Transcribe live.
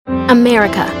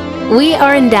America. We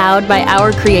are endowed by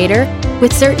our Creator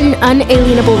with certain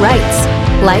unalienable rights: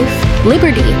 life,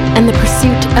 liberty, and the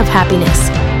pursuit of happiness.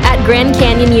 At Grand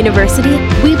Canyon University,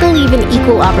 we believe in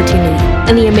equal opportunity,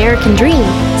 and the American dream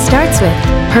starts with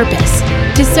purpose.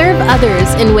 To serve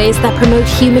others in ways that promote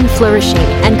human flourishing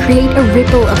and create a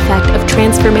ripple effect of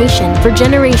transformation for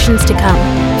generations to come.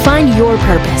 Find your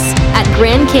purpose at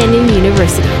Grand Canyon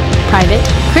University. Private,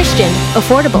 Christian,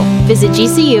 affordable. Visit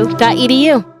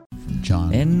gcu.edu.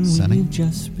 John And Senning. we've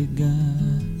just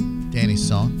begun. Danny's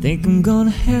song. Think I'm gonna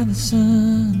have a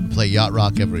son. Play Yacht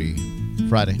Rock every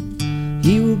Friday.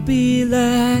 He will be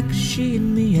like she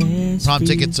and me. As Prom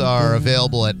tickets are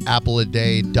available at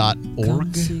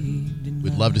appleaday.org.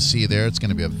 We'd love to see you there. It's going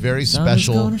to be a very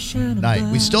special night.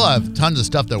 We still have tons of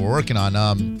stuff that we're working on.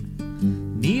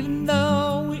 Even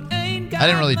though we ain't got I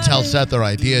didn't really tell Seth our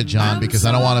idea, John, because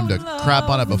I don't want him to crap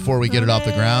on it before we get it off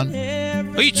the ground.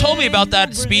 Well, you told me about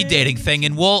that speed dating thing,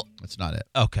 and That's not it.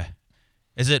 okay.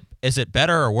 Is it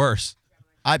better or worse?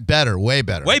 Better, way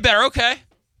better. Way better. Okay.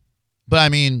 But I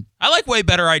mean, I like way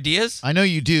better ideas. I know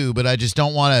you do, but I just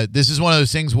don't want to. This is one of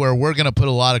those things where we're going to put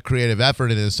a lot of creative effort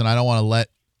in this, and I don't want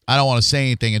to say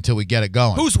anything until we get it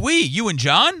going. Who's we? You and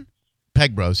John?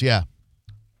 Peg Bros? Yeah,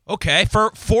 Okay.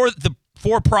 For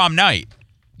prom night.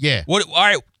 yeah. What? All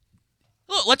right.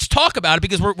 Look, let's talk about it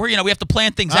because we have to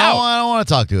plan things out. I don't want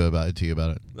to talk to you about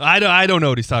it. I don't know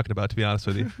what he's talking about, to be honest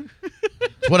with you.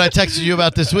 It's what I texted you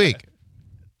about this week.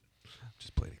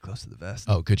 Just played it close to the vest.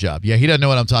 Oh, good job. Yeah, he doesn't know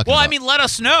what I'm talking Well, about. I mean, let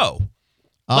us know.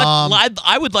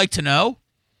 I would like to know.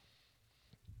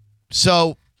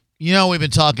 So, we've been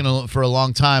talking for a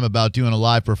long time about doing a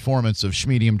live performance of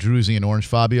Schmedium Druzy and Orange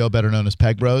Fabio, better known as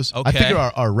Peg Bros. Okay. I figure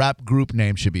our rap group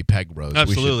name should be Peg Bros.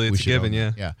 Absolutely, We it's a should given, own yeah.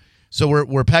 that. Yeah. So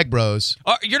we're Peg Bros.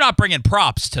 You're not bringing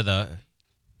props to the.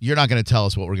 You're not going to tell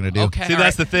us what we're going to do. Okay. See, all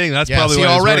that's right. the thing. That's Yeah, probably see, what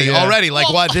already, like,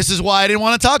 Well, what? This is why I didn't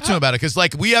want to talk to him about it, because,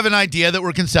 like, we have an idea that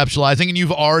we're conceptualizing, and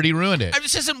you've already ruined it.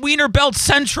 This isn't Wiener Belt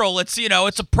Central. It's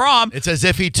it's a prom. It's as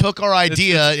if he took our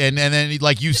idea and then,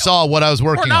 like, you saw what I was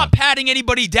working We're not on. patting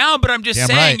anybody down, but I'm just Damn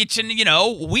saying right.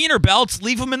 it's Wiener Belts.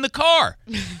 Leave them in the car.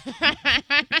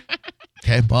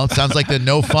 Okay, well, it sounds like the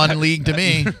no fun league to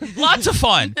me. Lots of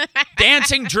fun.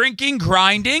 Dancing, drinking,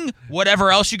 grinding, whatever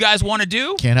else you guys want to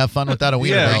do. Can't have fun without a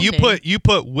wiener Yeah, belt. you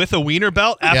put with a wiener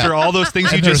belt after Yeah. all those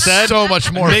things you And just there's said. so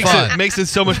much more makes fun. It makes it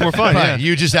so much more fun. Right, Yeah.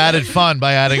 you just added fun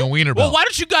by adding a wiener Well, belt. why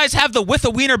don't you guys have the With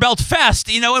a Wiener Belt Fest,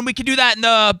 and we can do that in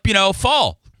the,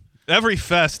 fall. Every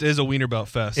fest is a wiener belt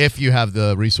fest. If you have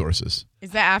the resources.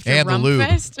 Is that after And the Rum lube.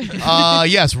 Fest?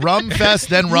 Yes, Rum Fest,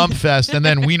 then Rum Fest, and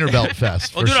then Wiener Belt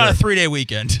Fest. We'll for do it on a sure. 3-day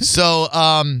weekend. So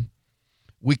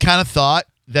we kind of thought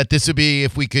that this would be,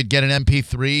 if we could get an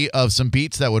MP3 of some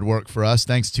beats that would work for us,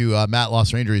 thanks to Matt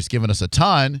Lost Ranger, he's given us a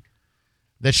ton,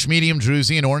 that Schmedium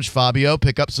Druzy and Orange Fabio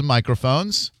pick up some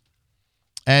microphones,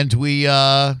 and we do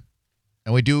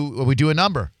a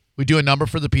number. We do a number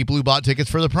for the people who bought tickets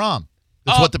for the prom.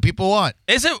 That's what the people want.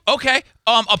 Is it okay?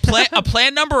 A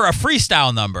plan number or a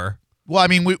freestyle number? Well, I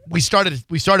mean, we started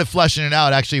fleshing it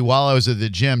out actually while I was at the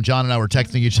gym. John and I were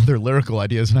texting each other lyrical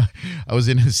ideas, and I was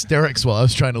in hysterics while I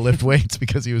was trying to lift weights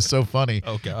because he was so funny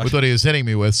with what he was hitting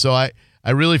me with. So I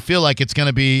really feel like it's going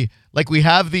to be like we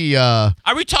have the Are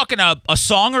we talking a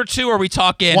song or two? Or are we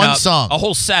talking One song. a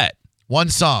whole set? one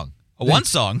song. One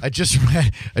song. I just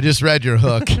read your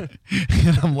hook,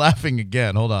 and I'm laughing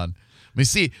again. Hold on. Let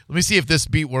me see if this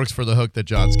beat works for the hook that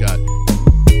John's got.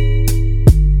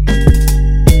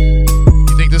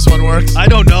 You think this one works? I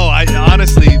don't know. I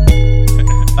honestly,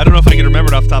 I don't know if I can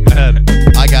remember it off the top of my head.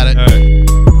 I got it. All right.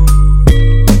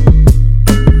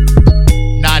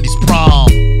 90s prom,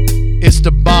 it's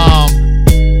the bomb.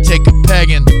 Take a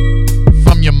pegging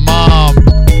from your mom.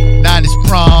 90s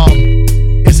prom,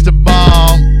 it's the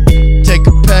bomb. Take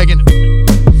a pegging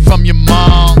from your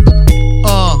mom.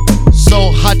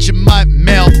 So hot you might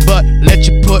melt, but let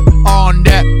you put on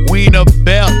that wiener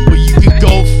belt where you can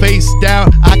go face down,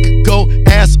 I could go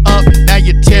ass up. Now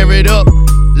you tear it up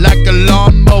like a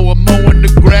lawnmower mowing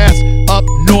the grass up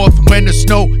north when the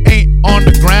snow ain't on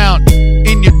the ground.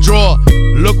 In your drawer,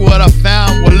 look what I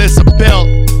found. Well, it's a belt.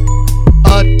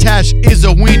 Attached is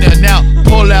a wiener. Now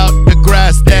pull out the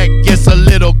grass that gets a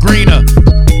little greener.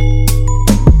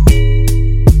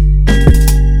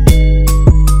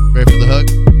 Ready for the hook?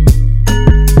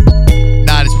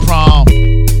 Night is prom.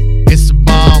 It's a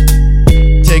bomb.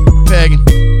 Take a pegging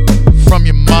from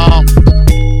your mom.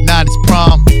 Night is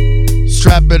prom.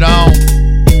 Strap it on.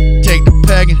 Take the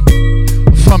pegging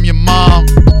from your mom.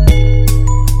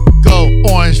 Go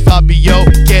Orange Fabio.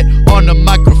 Get on the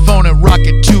microphone and rock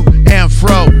it to and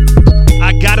fro.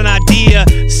 I got an idea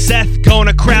Seth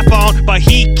gonna crap on, but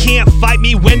he can't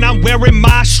wearing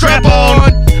my strap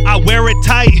on. I wear it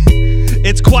tight.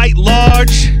 It's quite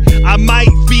large. I might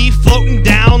be floating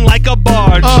down like a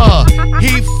barge.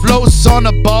 He floats on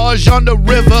a barge on the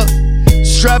river.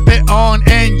 Strap it on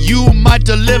and you might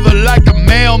deliver like a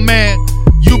mailman.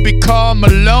 You be Karl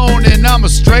Malone and I'm a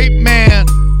straight man.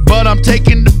 But I'm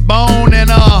taking the bone and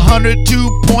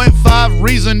 102.5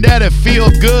 reason that it feel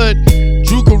good.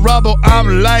 Drew Garabo,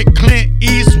 I'm like Clint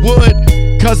Eastwood.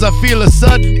 Cause I feel a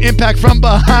sudden impact from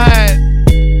behind.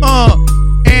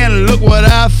 And look what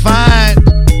I find.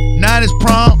 90s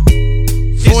prom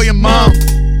for your mom.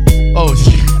 Oh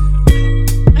shit.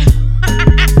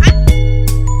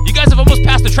 You guys have almost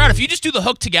passed the trout. If you just do the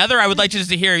hook together, I would like just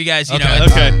to hear you guys,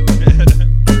 Okay.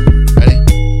 Ready?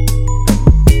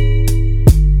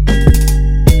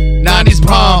 90s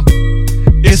prom.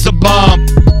 It's a bomb.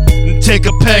 Take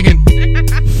a pegging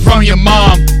from your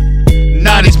mom.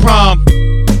 90s prom.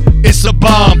 It's a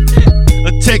bomb.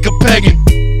 Take a pegging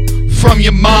from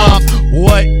your mom.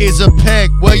 What is a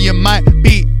peg? Well, you might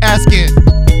be asking.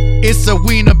 It's a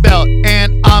wiener belt,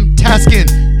 and I'm tasking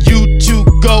you to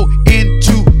go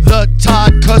into the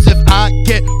Todd. Cause if I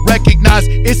get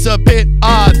recognized, it's a bit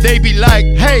odd. They be like,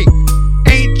 hey,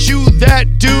 ain't you that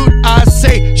dude? I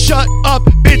say, shut up,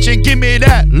 bitch, and give me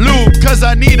that lube. Cause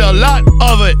I need a lot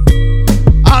of it.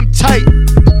 I'm tight.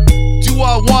 Do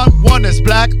I want one that's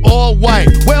black or white?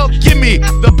 Well, give me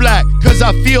the black, cause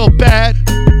I feel bad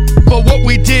for what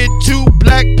we did to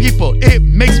black people. It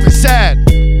makes me sad.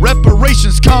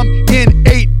 Reparations come in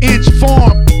 8-inch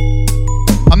form.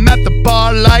 I'm at the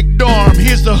bar like Norm.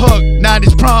 Here's the hook,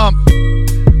 90s prom.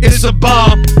 It's a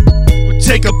bomb.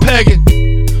 Take a pegging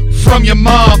from your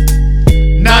mom.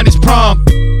 90s prom.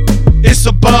 It's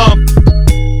a bomb.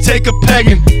 Take a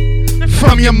pegging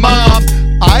from your mom.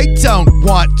 I don't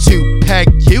want to peg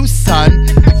you, son.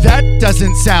 That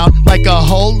doesn't sound like a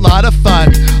whole lot of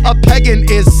fun. A pegging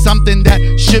is something that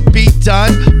should be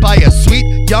done by a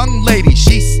sweet young lady.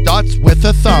 She starts with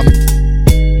her thumb.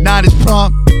 90s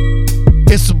prom.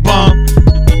 It's a bomb.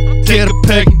 Get a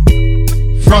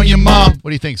pegging from your mom. What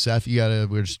do you think, Seth?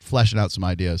 We're just fleshing out some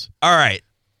ideas. All right.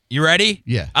 You ready?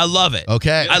 Yeah. I love it.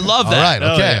 Okay. I love that. All right.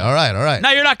 Okay. yeah. All right.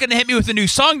 Now, you're not going to hit me with a new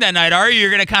song that night, are you? You're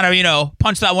going to kind of,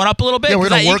 punch that one up a little bit? Yeah, we're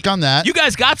 'Cause going to work on that. You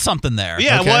guys got something there.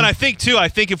 Yeah, Okay. well, and I think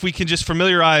if we can just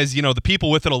familiarize, the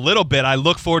people with it a little bit, I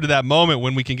look forward to that moment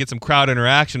when we can get some crowd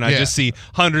interaction. I Yeah. just see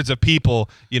hundreds of people,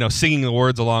 singing the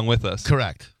words along with us.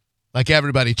 Correct. Like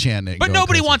everybody chanting. But going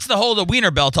nobody crazy. wants to hold a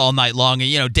wiener belt all night long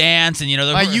and, dance and,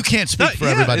 You can't speak for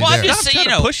everybody Well, I'm there. just Stop saying,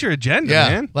 trying to push your agenda, Yeah,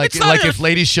 man. like It's not if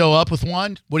ladies show up with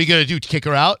one, what are you gonna do? Kick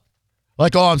her out?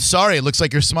 Like, oh, I'm sorry, it looks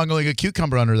like you're smuggling a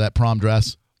cucumber under that prom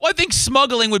dress. Well, I think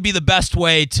smuggling would be the best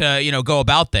way to, go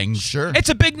about things. Sure. It's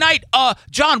a big night.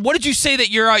 John, what did you say that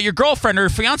your girlfriend or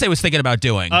fiance was thinking about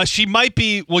doing? She might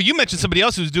be. Well, you mentioned somebody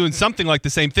else who's doing something like the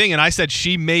same thing, and I said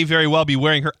she may very well be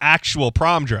wearing her actual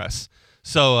prom dress.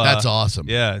 So That's awesome.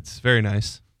 Yeah, it's very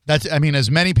nice.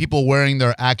 As many people wearing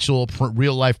their actual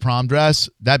real life prom dress,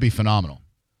 that'd be phenomenal.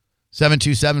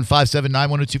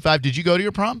 727-579-1025. Did you go to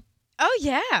your prom? Oh,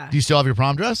 yeah. Do you still have your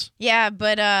prom dress? Yeah,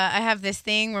 but I have this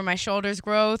thing where my shoulders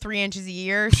grow 3 inches a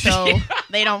year, so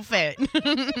they don't fit.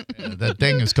 Yeah, that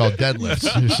thing is called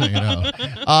deadlifts, just so you know.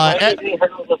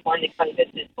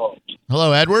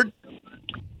 Hello, Edward.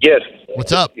 Yes.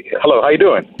 What's up? Hello, how you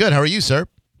doing? Good. How are you, sir?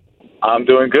 I'm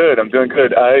doing good.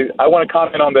 I want to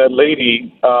comment on that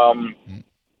lady.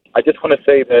 I just want to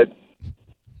say that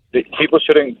we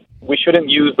shouldn't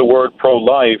use the word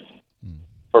pro-life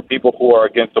for people who are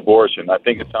against abortion. I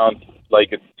think it sounds like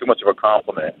it's too much of a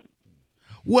compliment.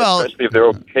 Well, especially if they're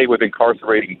okay with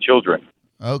incarcerating children.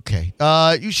 Okay.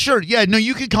 You sure? Yeah, no,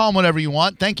 you can call them whatever you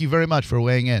want. Thank you very much for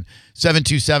weighing in.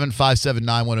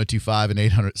 727-579-1025 and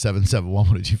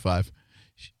 800-771-1025.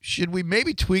 Should we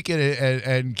maybe tweak it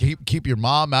and keep your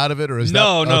mom out of it, or is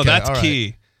No, okay, that's all right.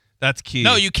 key. That's key.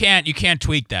 No, you can't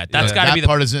tweak that. That's got to that be the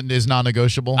part is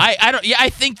non-negotiable. I don't. Yeah, I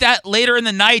think that later in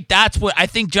the night, that's what I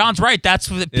think. John's right. That's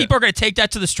what people are going to take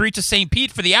that to the streets of St.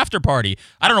 Pete for the after party.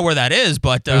 I don't know where that is,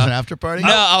 but There's an after party.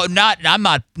 No, I'm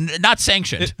not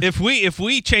sanctioned. If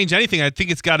we change anything, I think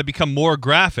it's got to become more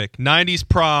graphic. 90s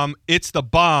prom, it's the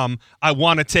bomb. I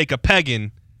want to take a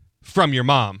pegging from your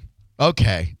mom.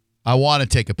 Okay. I want to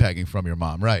take a pegging from your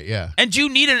mom. Right? Yeah. And do you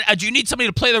need somebody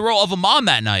to play the role of a mom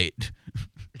that night?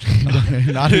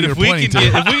 Not Dude, who if you're we pointing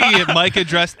can to. get Micah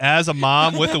dressed as a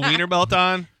mom with a wiener belt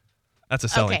on, that's a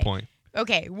selling point.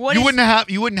 Okay, You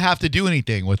wouldn't have to do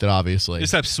anything with it, obviously.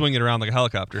 Just have to swing it around like a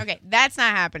helicopter. Okay, that's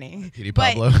not happening. Kitty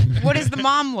But Pablo. what does the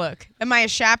mom look? Am I a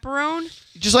chaperone?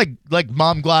 Just like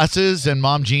mom glasses and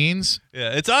mom jeans.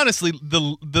 Yeah, it's honestly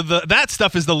the that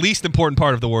stuff is the least important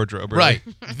part of the wardrobe. Really. Right.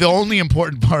 The only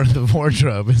important part of the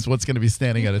wardrobe is what's going to be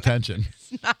standing at attention.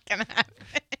 It's not gonna happen.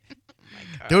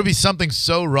 There would be something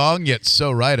so wrong yet so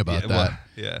right about Yeah, that. well,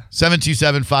 yeah.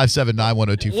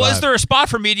 727-579-1025. Was there a spot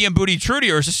for medium booty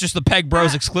Trudy, or is this just the Peg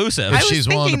Bros exclusive? I If was she's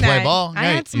willing to thinking play that. ball, I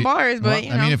hey, had some bars, but,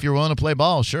 you I mean, know. if you're willing to play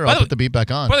ball, sure, By I'll the put the beat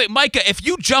back on. By the way, Micah, if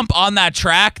you jump on that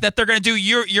track that they're going to do,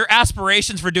 your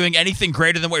aspirations for doing anything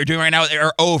greater than what you're doing right now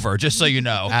are over, just so you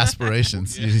know.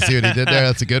 Aspirations. You see what he did there?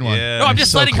 That's a good one. Yeah. No, I'm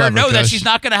just So letting her clever, know that Kush. she's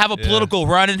not going to have a political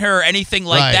run in her or anything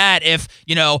like Right. that if,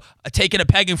 taking a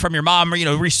pegging from your mom,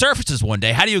 resurfaces one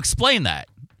day. How do you explain that?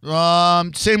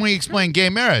 Same way you explain gay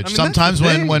marriage. mean, Sometimes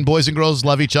that's the thing. when boys and girls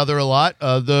love each other a lot,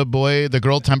 the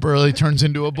girl temporarily turns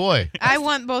into a boy. I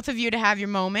want both of you to have your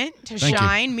moment to Thank you.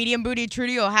 shine. Medium booty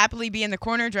Trudy will happily be in the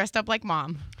corner dressed up like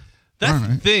mom. That's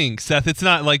the thing, Seth. It's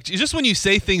not like just when you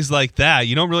say things like that,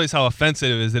 you don't realize how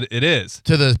offensive it is.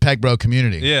 To the Peg Bro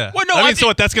community. Yeah. Well, no, I I mean, so think-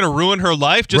 what? That's going to ruin her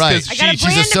life just Right. because I got a She's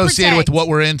brand to associated with protect. what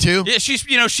we're into. Yeah,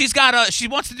 she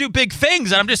wants to do big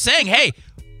things, and I'm just saying, hey,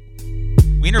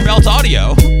 Wiener Belt Audio.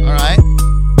 All right.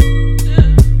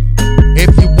 If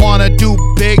you want to do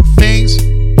big things,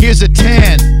 here's a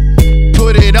 10.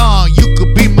 Put it on. You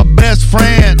could be my best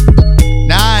friend.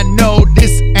 Now I know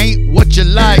this ain't what you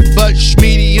like, but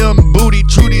medium booty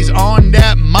Trudy's on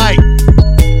that mic.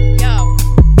 Yo,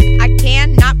 I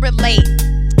cannot relate.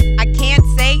 I can't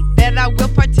say that I will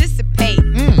participate.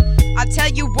 I'll tell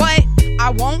you what, I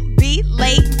won't be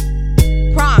late.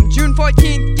 Prom, June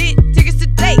 14th, get tickets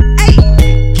today.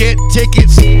 Hey! Get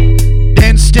tickets,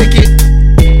 then stick it.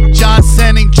 John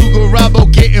Sanning,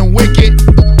 Jugarabo getting wicked.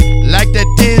 Like the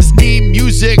Disney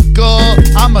musical.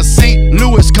 I'm a St.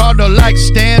 Louis Cardinal like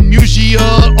Stan Musial.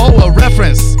 Oh, a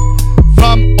reference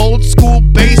from old school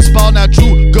baseball. Now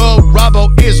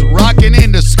Jugarabo is rocking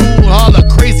in the school hall of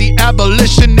crazy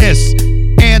abolitionists.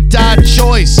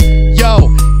 Anti-choice,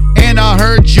 yo. And I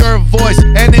heard your voice,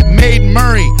 and it made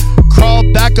Murray crawl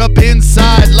back up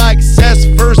inside like Seth's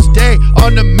first day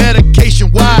on the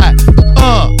medication. Why?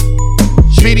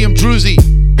 Medium Druzy,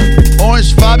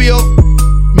 Orange Fabio,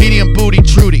 medium booty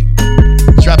Trudy.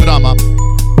 Strap it on, Mom.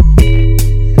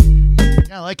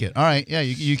 Yeah, I like it. All right, yeah,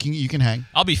 you can hang.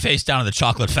 I'll be face down in the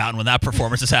chocolate fountain when that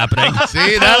performance is happening.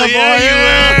 See that boy?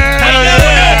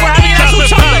 We're having an actual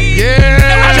chocolate.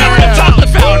 Yeah. Chocolate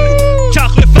fountain.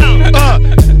 chocolate fountain.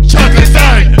 Chocolate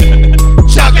fountain.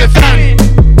 Chocolate fountain.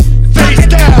 Face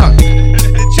down.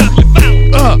 Chocolate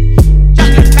fountain.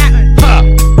 Chocolate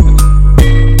fountain.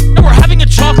 No, we're having a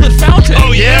chocolate fountain.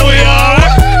 Oh yeah, we are.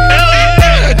 Hell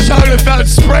yeah. Chocolate fountain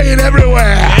spraying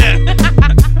everywhere.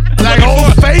 Like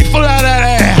Old Faithful out of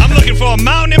there. I'm looking for a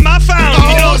mountain in my fountain.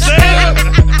 You know what I'm saying?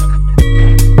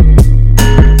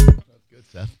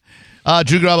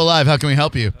 Drew Graba Live, how can we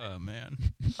help you? Oh, man.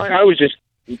 I was just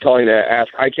calling to ask.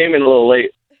 I came in a little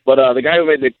late, but the guy who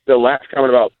made the last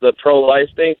comment about the pro-life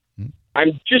thing,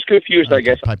 I'm just confused, I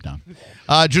guess. Pipe down.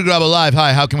 Drew Graba Live,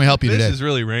 hi, how can we help you This today? is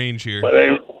really range here. My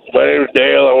name's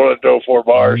Dale. I want to throw 4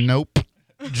 bars. Nope.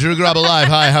 Drew Graba Live,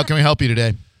 hi, how can we help you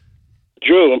today?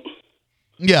 Drew,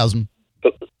 Yeah,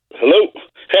 hello.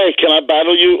 Hey, can I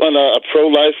battle you on a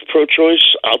pro-life, pro-choice?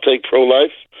 I'll take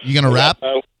pro-life. you gonna rap?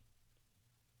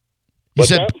 What's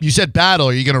that? You said battle.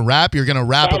 Are you gonna rap? You're gonna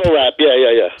rap. Battle rap.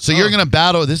 Yeah. So you're gonna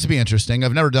battle. This would be interesting.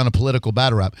 I've never done a political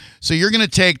battle rap. So you're gonna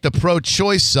take the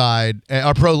pro-choice side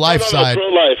or pro-life side.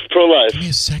 Pro-life. Give me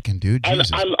a second, dude. I'm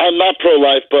Jesus. not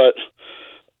pro-life, but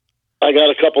I got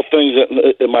a couple things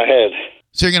in my head.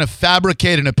 So you're gonna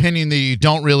fabricate an opinion that you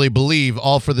don't really believe,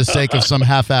 all for the sake of some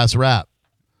half-ass rap.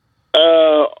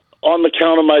 On the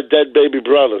count of my dead baby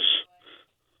brothers.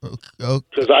 Okay.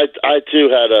 Because I too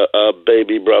had a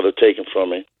baby brother taken from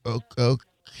me. So, I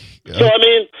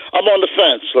mean, I'm on the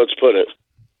fence, let's put it.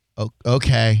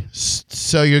 Okay.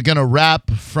 So you're going to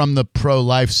rap from the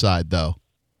pro-life side, though.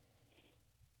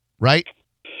 Right?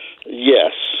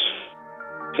 Yes.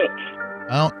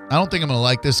 I don't think I'm going to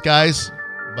like this, guys,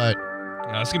 but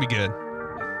No, it's gonna be good.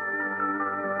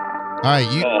 all right,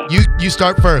 you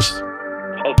start first.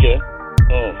 Okay.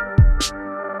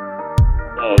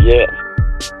 Oh, yeah.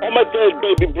 All my dead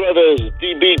baby brothers,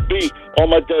 DBB. All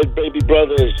my dead baby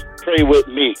brothers, pray with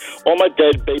me. All my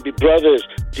dead baby brothers,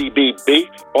 DBB.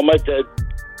 All my dead...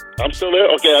 I'm still there?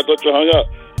 Okay, I thought you hung up.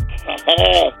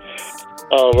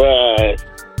 All right.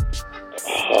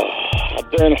 I've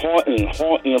been haunting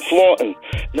and flaunting.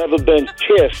 Never been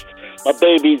kissed. My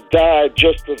baby died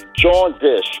just of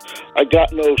jaundice. I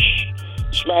got no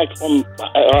Smack from.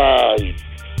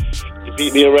 You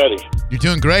beat me already. You're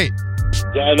doing great.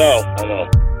 Yeah, I know.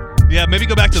 Yeah, maybe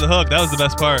go back to the hook. That was the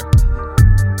best part.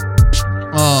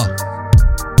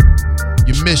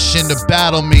 Your mission to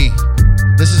battle me.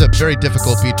 This is a very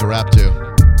difficult beat to rap to.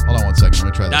 Hold on one second. Let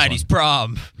me try this 90s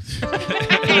prom. See,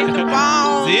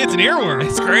 it's an earworm.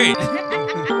 It's great.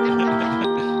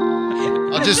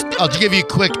 I'll just give you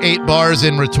quick 8 bars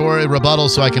in rebuttal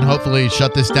so I can hopefully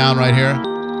shut this down right here.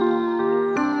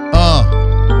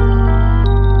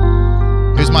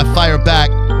 Here's my fire back.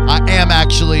 I am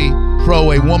actually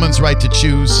pro a woman's right to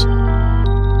choose.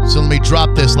 So let me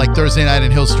drop this like Thursday night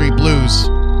in Hill Street Blues.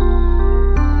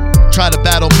 Try to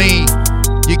battle me,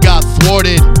 you got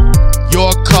thwarted.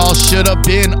 Your call should have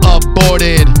been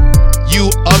aborted.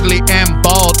 You ugly and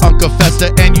bald, Uncle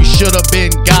Fester, and you should have been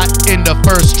got in the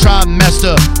first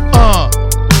trimester.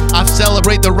 I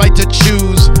celebrate the right to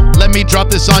choose. Let me drop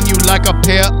this on you like a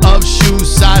pair of shoes.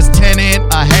 Size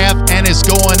 10.5, and it's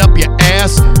going up your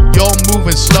ass. You're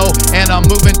moving slow, and I'm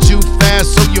moving too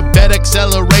fast. So you better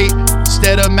accelerate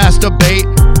instead of masturbate.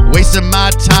 Wasting my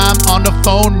time on the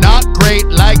phone, not great.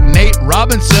 Like Nate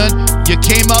Robinson, you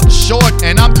came up short,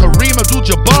 and I'm Kareem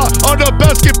Abdul-Jabbar on the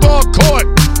basketball court.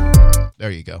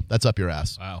 There you go. That's up your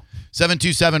ass. Wow.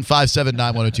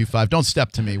 727-579-1025. Don't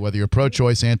step to me, whether you're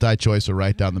pro-choice, anti-choice, or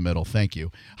right down the middle. Thank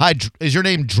you. Hi, is your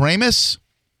name Dramus?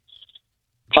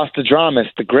 Pastadramus,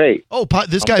 the great. Oh,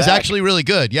 this guy's actually really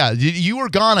good. Yeah, you were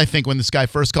gone, I think, when this guy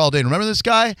first called in. Remember this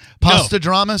guy?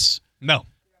 Pastadramus? No.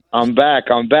 I'm back.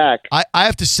 I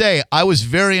have to say, I was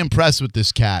very impressed with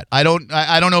this cat. I don't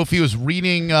know if he was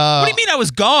reading. What do you mean I was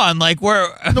gone? Like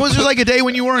where? It was just like a day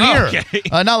when you weren't here. Okay.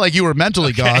 Not like you were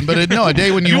mentally gone, but a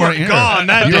day when you weren't here. Gone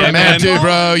that you day, were man. too,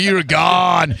 bro. You were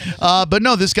gone. But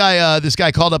no, this guy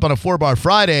called up on a 4-bar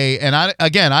Friday, and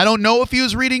I don't know if he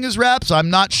was reading his raps. I'm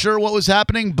not sure what was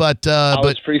happening, but I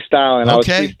was freestyling.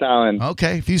 Okay.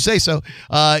 Okay, if you say so.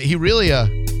 He really. I'll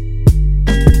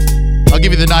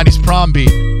give you the 90s prom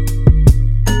beat.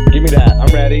 Give me that.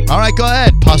 I'm ready. All right, go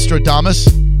ahead, Pastradamus.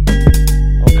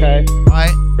 Okay. All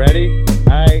right. Ready?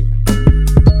 All right.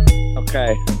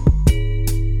 Okay.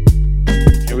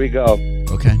 Here we go.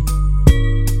 Okay.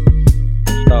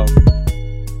 So.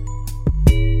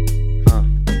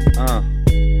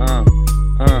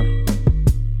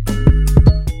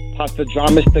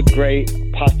 Pastadramus the great,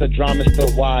 Pastadramus the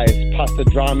wise,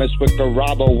 Pastadramus with the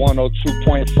Robbo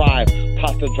 102.5.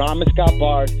 Pastadramus got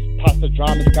bars,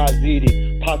 Pastadramus got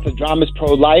ZD, Pastadramus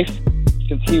pro-life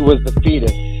since he was the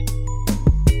fetus.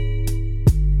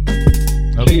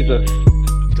 Jesus.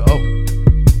 Oh.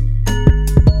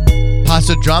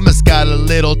 Pastadramus got a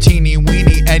little teeny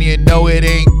weeny, and you know it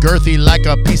ain't girthy like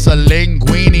a piece of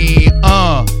linguine.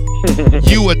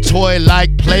 You a toy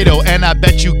like Play-Doh, and I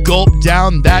bet you gulp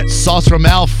down that sauce from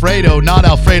Alfredo. Not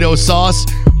Alfredo sauce,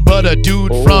 but a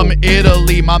dude from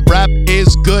Italy. My rap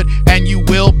is good, and you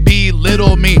will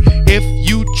belittle me. If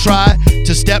you try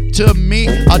to step to me,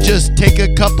 I'll just take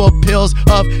a couple pills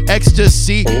of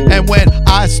ecstasy. And when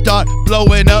I start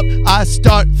blowing up, I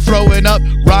start throwing up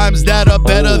rhymes that are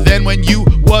better than when you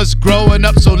was growing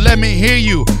up. So let me hear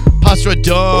you,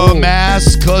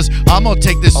 Pastradamus, cause I'm gonna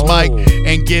take this mic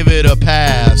and give it a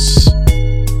pass.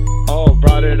 Oh,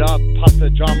 brought it up,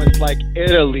 Pastadramus like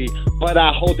Italy, but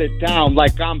I hold it down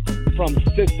like I'm from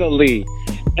Sicily.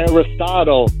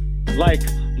 Aristotle, like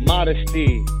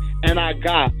modesty, and I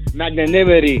got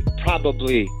magnanimity,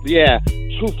 probably, yeah,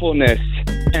 truthfulness,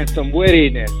 and some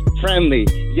wittiness, friendly,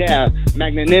 yeah,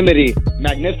 magnanimity,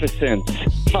 magnificence.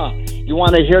 You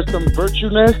want to hear some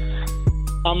virtueness?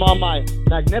 I'm on my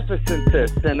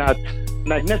magnificence, and that's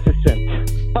magnificent.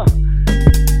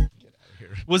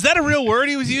 Was that a real word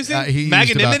he was using?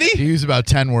 Magnanimity? He used about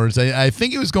 10 words. I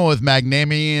think he was going with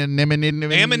magnanimity.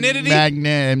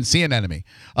 See an enemy.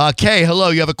 Kay, hello.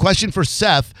 You have a question for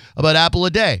Seth about Apple a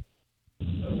Day.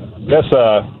 Yes,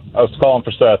 I was calling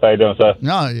for Seth. How you doing, Seth?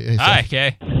 No. Hi,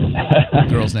 Kay.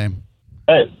 Girl's name.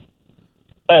 Hey.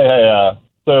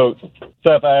 So,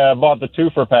 Seth, I bought the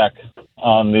 2-for pack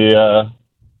on the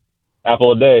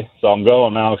Apple a Day, so I'm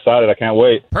going, man. I'm excited. I can't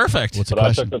wait. Perfect. What's the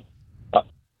question?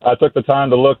 I took the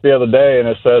time to look the other day, and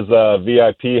it says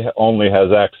VIP only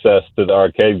has access to the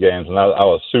arcade games, and I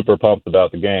was super pumped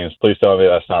about the games. Please tell me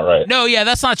that's not right. No, yeah,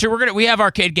 that's not true. We have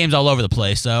arcade games all over the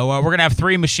place, so we're gonna have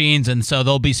 3 machines, and so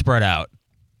they'll be spread out.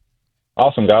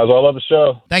 Awesome, guys. Well, I love the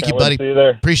show. Thank you, Can't wait buddy. to see you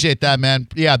there. Appreciate that, man.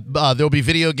 Yeah, there'll be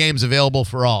video games available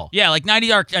for all. Yeah, like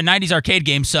 90s arcade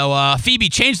games. So, Phoebe,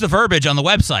 change the verbiage on the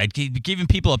website, giving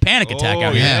people a panic attack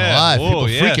out here. Live. People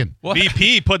freaking.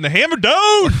 VP putting the hammer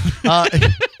down.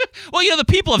 Well, the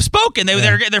people have spoken.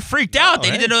 They're freaked out.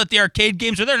 They need to know that the arcade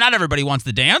games are there. Not everybody wants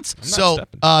to dance. So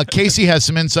Casey has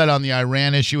some insight on the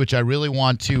Iran issue, which I really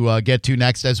want to get to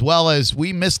next, as well as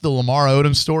we missed the Lamar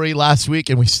Odom story last week.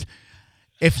 And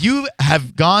if you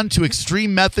have gone to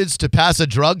extreme methods to pass a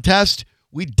drug test,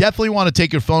 we definitely want to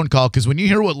take your phone call, because when you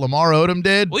hear what Lamar Odom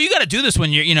did, well, you got to do this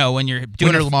when you're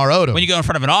doing Lamar Odom, when you go in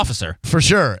front of an officer. For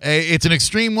sure, it's an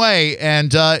extreme way,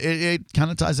 and it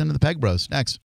kind of ties into the Peg Bros. Next.